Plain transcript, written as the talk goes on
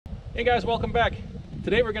Hey guys, welcome back.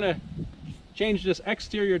 Today we're gonna change this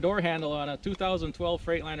exterior door handle on a 2012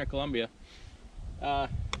 Freightliner Columbia. The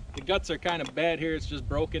guts are kind of bad here, it's just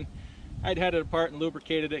broken. I'd had it apart and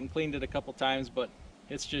lubricated it and cleaned it a couple times, but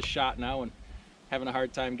it's just shot now and having a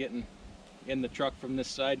hard time getting in the truck from this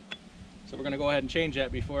side. So we're gonna go ahead and change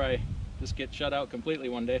that before I just get shut out completely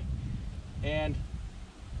one day. And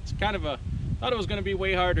it's kind of thought it was gonna be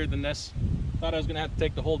way harder than this. Thought I was gonna have to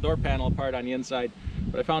take the whole door panel apart on the inside,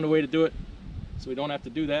 but I found a way to do it so we don't have to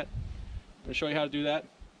do that. I'm gonna show you how to do that.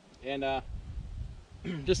 And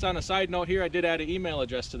just on a side note here, I did add an email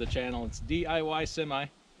address to the channel. It's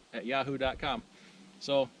diysemi@yahoo.com.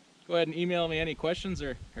 So go ahead and email me any questions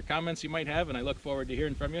or comments you might have, and I look forward to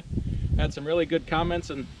hearing from you. Had some really good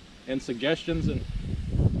comments and suggestions and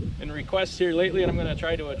requests here lately, and I'm going to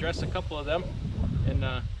try to address a couple of them in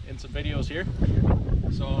some videos here.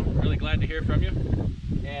 So I'm really glad to hear from you,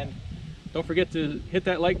 and don't forget to hit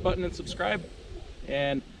that like button and subscribe,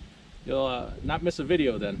 and you'll not miss a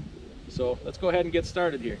video then. So let's go ahead and get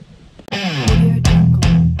started here.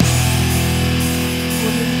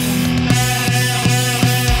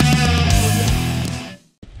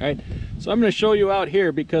 Alright, so I'm going to show you out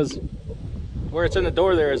here because where it's in the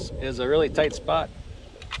door there is a really tight spot.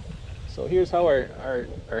 So here's how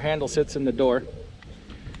our handle sits in the door.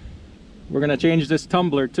 We're going to change this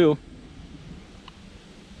tumbler too.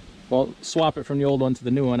 Well, swap it from the old one to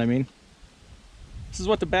the new one, I mean. This is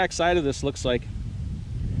what the back side of this looks like.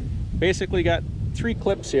 Basically got 3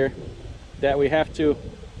 clips here that we have to...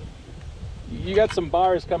 You got some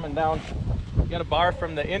bars coming down. You got a bar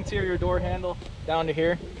from the interior door handle down to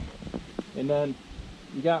here. And then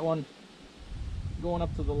you got one going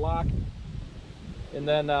up to the lock. And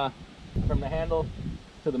then from the handle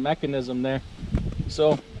to the mechanism there.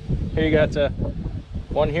 So here you got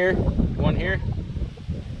one here,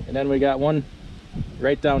 and then we got one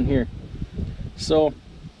right down here. So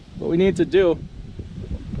what we need to do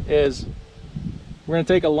is we're going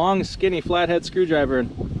to take a long skinny flathead screwdriver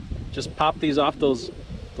and just pop these off those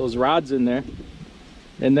rods in there.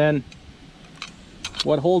 And then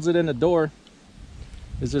what holds it in the door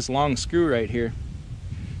is this long screw right here.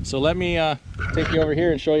 So let me take you over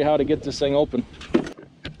here and show you how to get this thing open.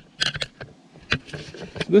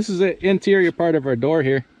 This is the interior part of our door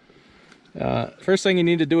here. First thing you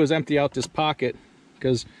need to do is empty out this pocket,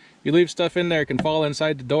 because if you leave stuff in there, it can fall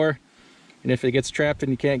inside the door, and if it gets trapped and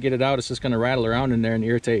you can't get it out, it's just going to rattle around in there and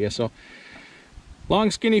irritate you. So long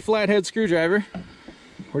skinny flathead screwdriver.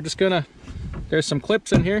 We're just gonna, there's some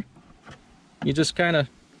clips in here, you just kind of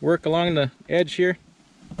work along the edge here,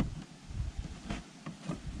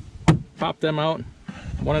 pop them out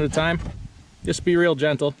one at a time. Just be real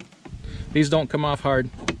gentle. These don't come off hard.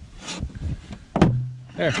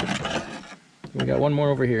 There. We got one more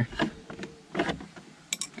over here.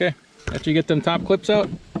 Okay, after you get them top clips out,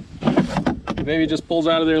 the baby just pulls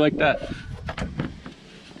out of there like that.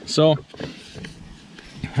 So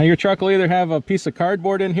your truck will either have a piece of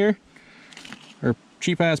cardboard in here or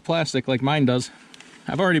cheap ass plastic like mine does.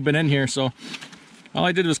 I've already been in here, so all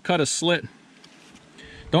I did was cut a slit.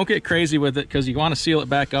 Don't get crazy with it because you want to seal it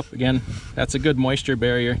back up again. That's a good moisture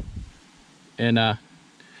barrier, and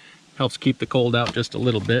helps keep the cold out just a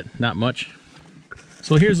little bit, not much.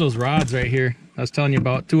 So here's those rods right here. I was telling you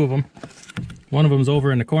about 2 of them. One of them's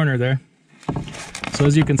over in the corner there. So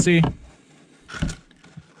as you can see,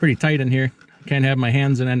 pretty tight in here. Can't have my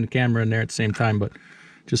hands and the camera in there at the same time, but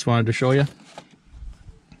just wanted to show you.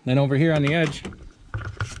 Then over here on the edge,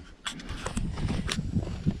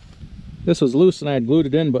 this was loose and I had glued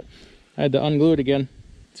it in, but I had to unglue it again.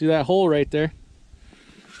 See that hole right there?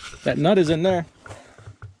 That nut is in there.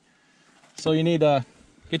 So you need to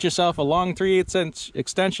get yourself a long 3/8 inch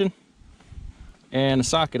extension and a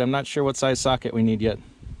socket. I'm not sure what size socket we need yet,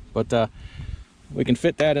 but we can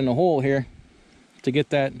fit that in the hole here to get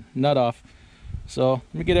that nut off. So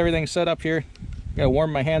let me get everything set up here. Gotta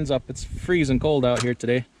warm my hands up. It's freezing cold out here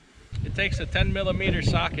today. It takes a 10mm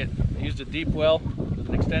socket. I used a deep well with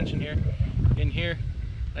an extension here. In here,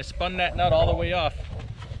 I spun that nut all the way off.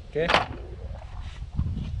 Okay,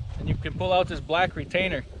 and you can pull out this black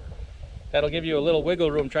retainer. That'll give you a little wiggle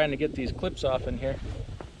room trying to get these clips off in here.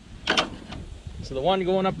 So the one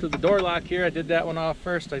going up to the door lock here, I did that one off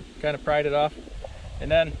first. I kind of pried it off, and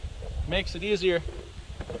then it makes it easier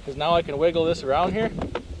because now I can wiggle this around here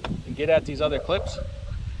and get at these other clips.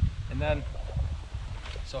 And then,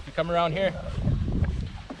 so if you come around here,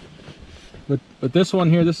 but this one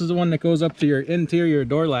here, this is the one that goes up to your interior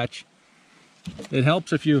door latch. It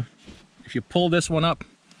helps if you pull this one up,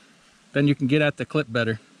 then you can get at the clip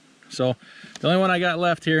better. So the only one I got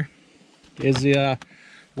left here is the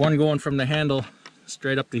one going from the handle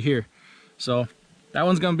straight up to here. So that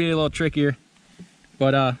one's gonna be a little trickier.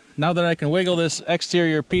 But now that I can wiggle this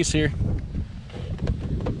exterior piece here,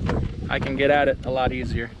 I can get at it a lot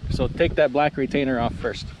easier. So take that black retainer off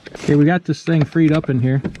first. Okay, we got this thing freed up in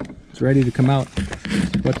here. It's ready to come out.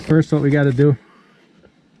 But first what we got to do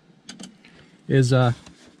is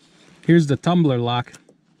here's the tumbler lock.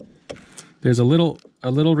 There's a little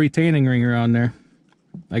retaining ring around there.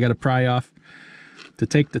 I got to pry off to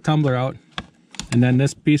take the tumbler out, and then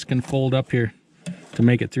this piece can fold up here to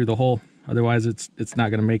make it through the hole. Otherwise it's not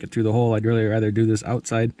going to make it through the hole. I'd really rather do this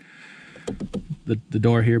outside the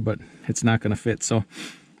door here, but it's not going to fit. So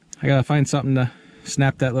I got to find something to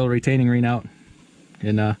snap that little retaining ring out,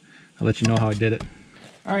 and I'll let you know how I did it.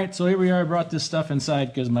 All right, so here we are. I brought this stuff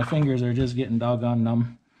inside because my fingers are just getting doggone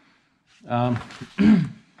numb.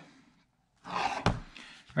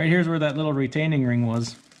 Right here's where that little retaining ring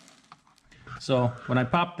was. So when I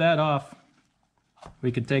pop that off,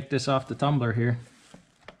 we could take this off the tumbler here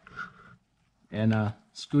and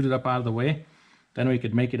scoot it up out of the way. Then we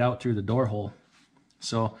could make it out through the door hole.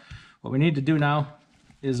 So what we need to do now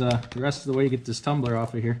is the rest of the way get this tumbler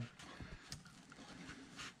off of here.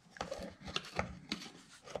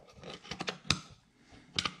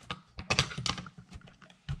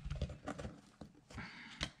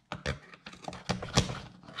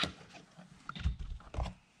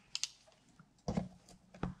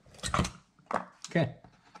 Okay,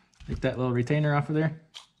 take that little retainer off of there.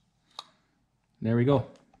 There we go.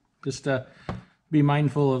 Just be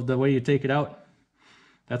mindful of the way you take it out.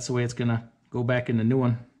 That's the way it's gonna go back in the new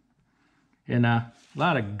one. And a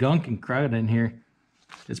lot of gunk and crud in here.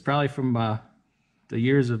 It's probably from the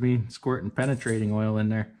years of me squirting penetrating oil in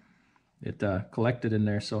there. It collected in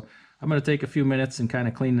there. So I'm gonna take a few minutes and kind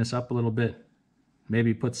of clean this up a little bit.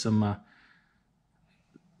 Maybe put some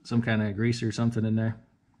kind of grease or something in there.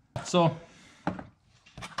 So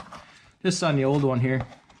this on the old one here.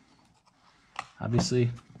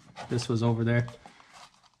 Obviously this was over there.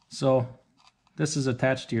 So this is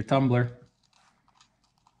attached to your tumbler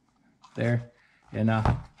there, and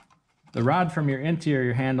the rod from your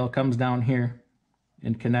interior handle comes down here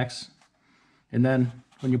and connects, and then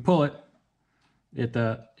when you pull it,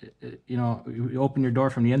 you know, you open your door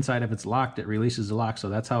from the inside. If it's locked, it releases the lock. So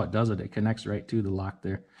that's how it does it. It connects right to the lock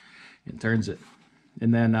there and turns it.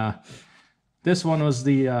 And then this one was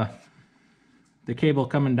the cable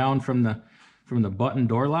coming down from the button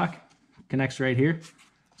door lock. Connects right here.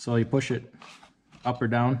 So you push it up or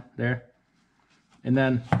down there. And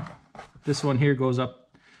then this one here goes up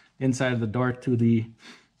inside of the door to the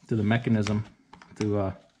mechanism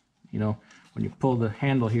to you know, when you pull the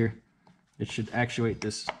handle here, it should actuate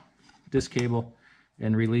this cable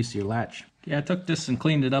and release your latch. Yeah, I took this and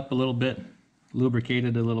cleaned it up a little bit,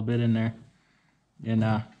 lubricated a little bit in there,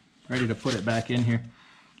 and ready to put it back in here.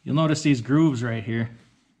 You'll notice these grooves right here.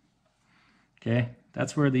 Okay,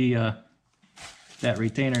 that's where the that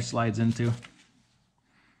retainer slides into,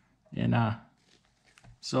 and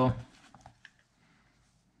so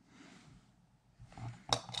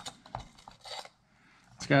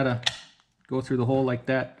it's gotta go through the hole like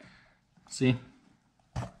that. See,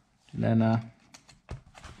 and then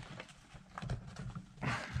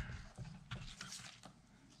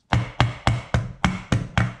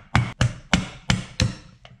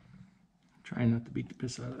trying not to beat the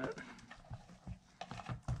piss out of that.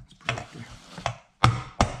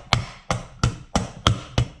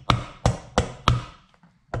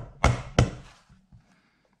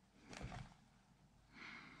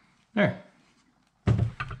 There.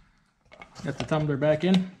 Got the tumbler back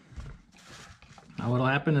in. Now what'll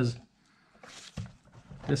happen is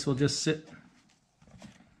this will just sit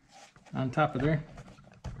on top of there,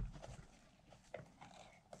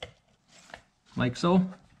 like so.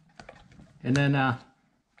 And then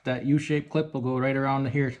that U-shaped clip will go right around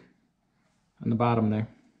here on the bottom there.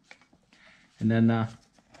 And then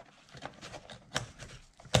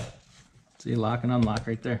see, lock and unlock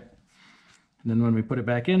right there. And then when we put it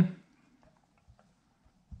back in,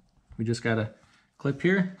 we just got a clip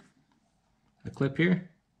here, a clip here,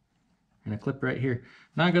 and a clip right here.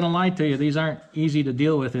 Not gonna lie to you, these aren't easy to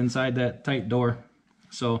deal with inside that tight door.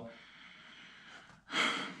 So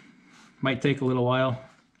might take a little while,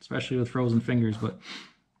 especially with frozen fingers, but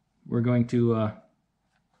we're going to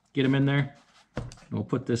get them in there. We'll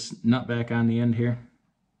put this nut back on the end here,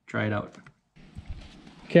 try it out.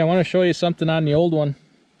 Okay, I want to show you something on the old one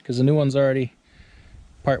because the new one's already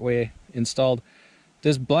partway installed.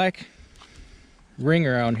 This black ring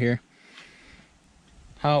around here,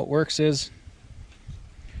 how it works is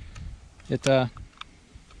it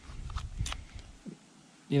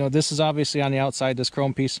you know, this is obviously on the outside, this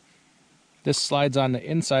chrome piece. this slides on the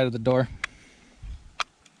inside of the door.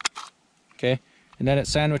 Okay, and then it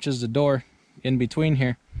sandwiches the door in between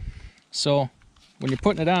here. So when you're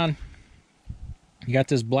putting it on, you got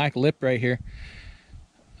this black lip right here.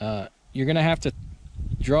 You're gonna have to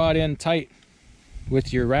draw it in tight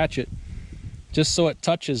with your ratchet just so it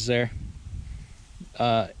touches there.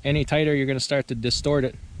 Any tighter, you're gonna start to distort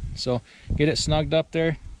it. So get it snugged up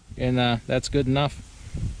there, and that's good enough.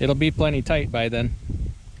 It'll be plenty tight by then.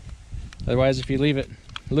 Otherwise, if you leave it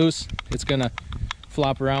loose, it's gonna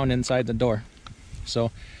flop around inside the door.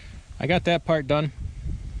 So I got that part done.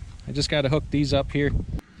 I just got to hook these up here.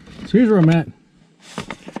 So here's where I'm at.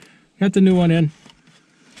 Got the new one in.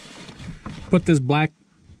 Put this black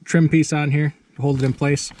trim piece on here to hold it in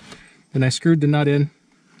place. Then I screwed the nut in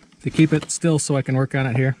to keep it still so I can work on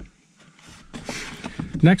it here.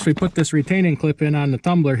 Next, we put this retaining clip in on the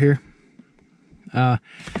tumbler here.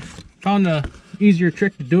 Found a easier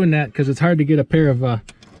trick to doing that because it's hard to get a pair of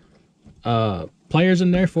pliers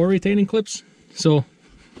in there for retaining clips. So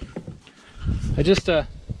I just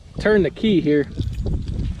turn the key here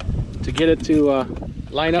to get it to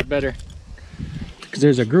line up better, because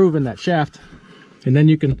there's a groove in that shaft, and then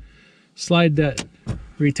you can slide that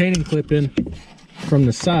retaining clip in from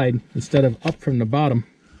the side instead of up from the bottom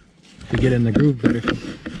to get in the groove better.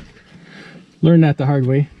 Learned that the hard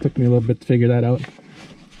way. Took me a little bit to figure that out.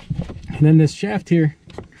 And then this shaft here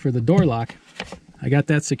for the door lock, I got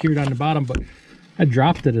that secured on the bottom, but I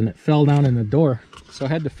dropped it and it fell down in the door, so I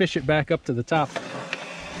had to fish it back up to the top.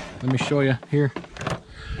 Let me show you here.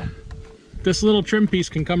 This little trim piece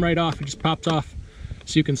can come right off. It just pops off,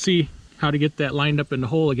 so you can see how to get that lined up in the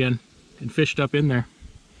hole again and fished up in there.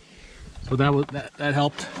 So that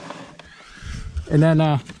helped. And then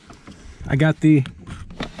I got the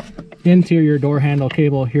interior door handle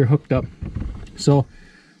cable here hooked up. So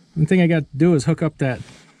one thing I got to do is hook up that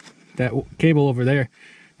cable over there.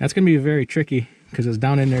 That's going to be very tricky because it's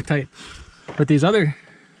down in there tight. But this other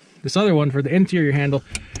one for the interior handle,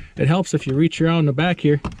 it helps if you reach around the back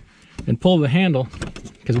here and pull the handle,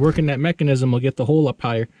 because working that mechanism will get the hole up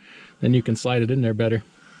higher. Then you can slide it in there better.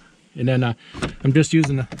 And then I'm just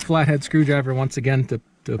using a flathead screwdriver once again to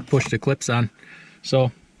push the clips on.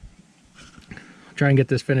 So I'll try and get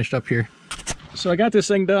this finished up here. So I got this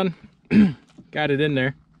thing done. Got it in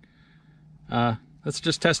there. Let's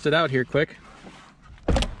just test it out here quick.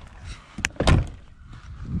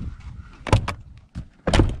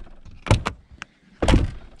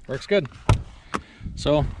 Works good.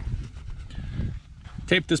 So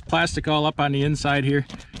tape this plastic all up on the inside here.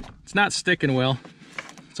 It's not sticking well.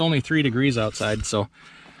 It's only 3 degrees outside, so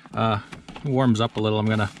it warms up a little. I'm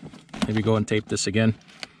gonna maybe go and tape this again.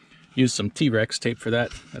 Use some T-Rex tape for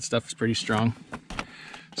that. That stuff is pretty strong.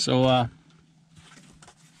 So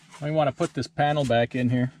we want to put this panel back in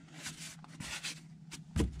here.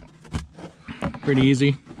 Pretty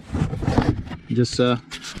easy. It just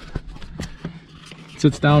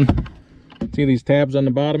sits down. See these tabs on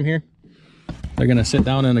the bottom here? They're gonna sit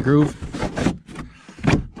down in the groove.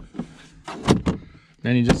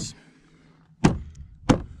 Then you just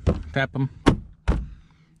tap them.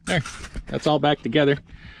 There, that's all back together.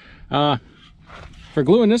 For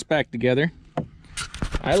gluing this back together,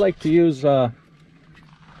 I like to use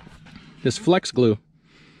this flex glue.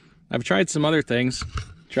 I've tried some other things.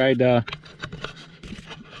 Tried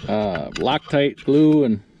Loctite glue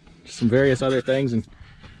and some various other things, and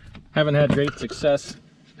haven't had great success.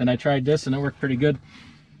 And I tried this and it worked pretty good.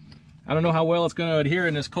 I don't know how well it's going to adhere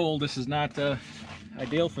in this cold. This is not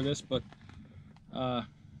ideal for this, but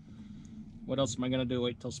what else am I going to do?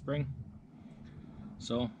 Wait till spring.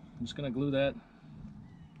 So I'm just going to glue that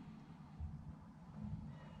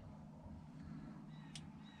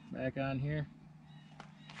back on here,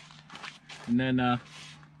 and then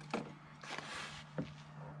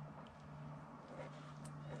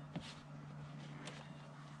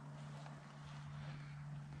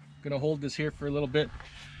gonna hold this here for a little bit.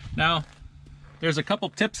 Now there's a couple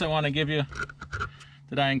tips I want to give you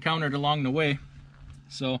that I encountered along the way.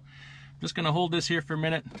 So I'm just gonna hold this here for a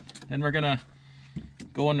minute, and we're gonna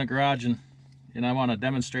go in the garage and I want to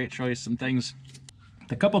demonstrate, show you some things.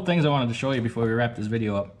 The couple things I wanted to show you before we wrap this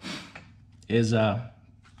video up is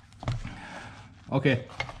okay,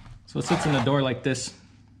 so it sits in the door like this.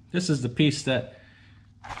 This is the piece that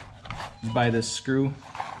is by this screw,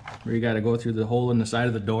 where you got to go through the hole in the side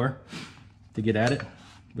of the door to get at it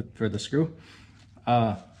for the screw.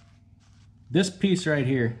 This piece right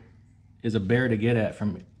here is a bear to get at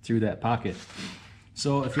from through that pocket.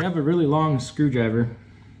 So if you have a really long screwdriver,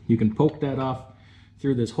 you can poke that off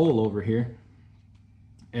through this hole over here,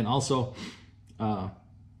 and also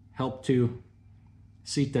help to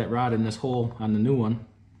seat that rod in this hole on the new one,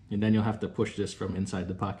 and then you'll have to push this from inside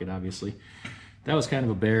the pocket, obviously. That was kind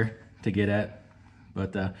of a bear to get at,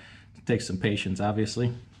 but it takes some patience,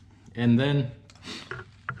 obviously. And then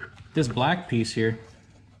this black piece here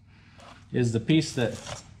is the piece that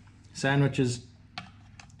sandwiches.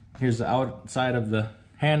 Here's the outside of the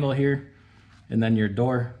handle here, and then your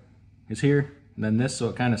door is here, and then this, so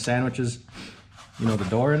it kind of sandwiches, you know, the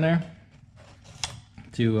door in there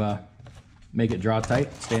to make it draw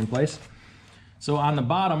tight, stay in place. So on the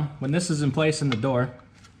bottom, when this is in place in the door,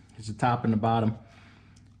 here's the top and the bottom,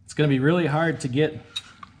 it's going to be really hard to get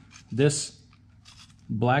this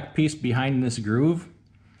black piece behind this groove.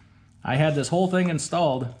 I had this whole thing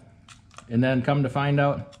installed, and then come to find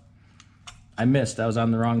out, I missed. I was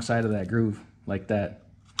on the wrong side of that groove, like that.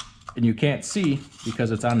 And you can't see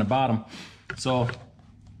because it's on the bottom. So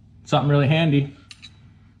something really handy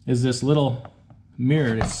is this little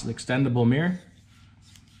mirror. It's an extendable mirror.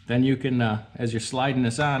 Then you can, as you're sliding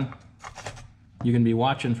this on, you can be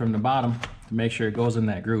watching from the bottom to make sure it goes in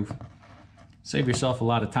that groove. Save yourself a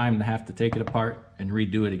lot of time to have to take it apart and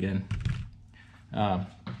redo it again.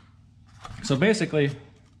 So basically,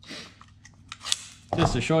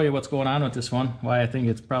 just to show you what's going on with this one, why I think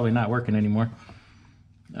it's probably not working anymore.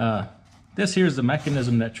 This here is the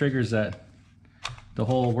mechanism that triggers that the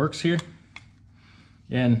hole works here.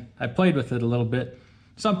 And I played with it a little bit.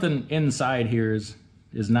 Something inside here is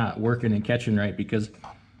not working and catching right, because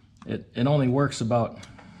it only works about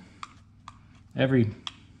every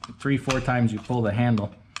 3-4 times you pull the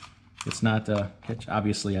handle. It's not catch.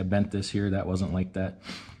 Obviously I bent this here, that wasn't like that,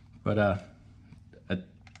 but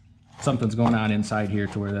something's going on inside here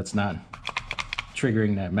to where that's not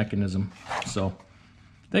triggering that mechanism. So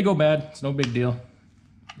they go bad, it's no big deal.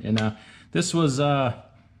 And this was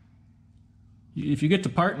if you get the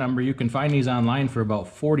part number, you can find these online for about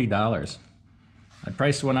 $40. I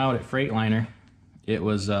priced one out at Freightliner. It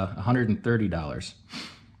was $130.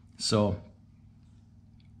 So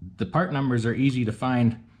the part numbers are easy to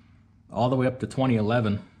find all the way up to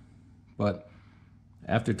 2011. But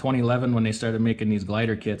after 2011, when they started making these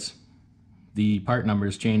glider kits, the part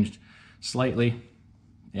numbers changed slightly.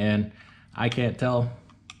 And I can't tell.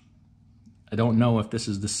 I don't know if this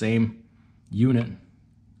is the same unit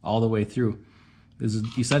all the way through. This is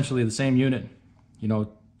essentially the same unit, you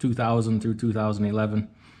know, 2000 through 2011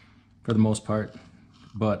 for the most part.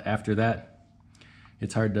 But after that,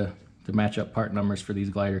 it's hard to match up part numbers for these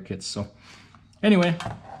glider kits. So anyway,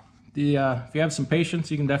 if you have some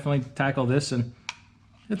patience, you can definitely tackle this. And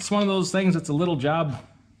it's one of those things, it's a little job,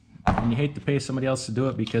 and you hate to pay somebody else to do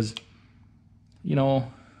it because, you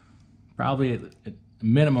know, probably a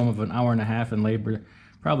minimum of an hour and a half in labor,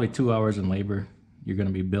 probably 2 hours in labor you're going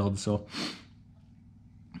to be billed. So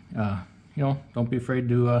you know, don't be afraid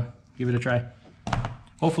to give it a try.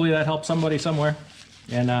 Hopefully that helps somebody somewhere.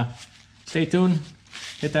 And stay tuned,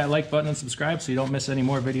 hit that like button and subscribe so you don't miss any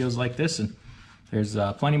more videos like this, and there's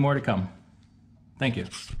plenty more to come. Thank you.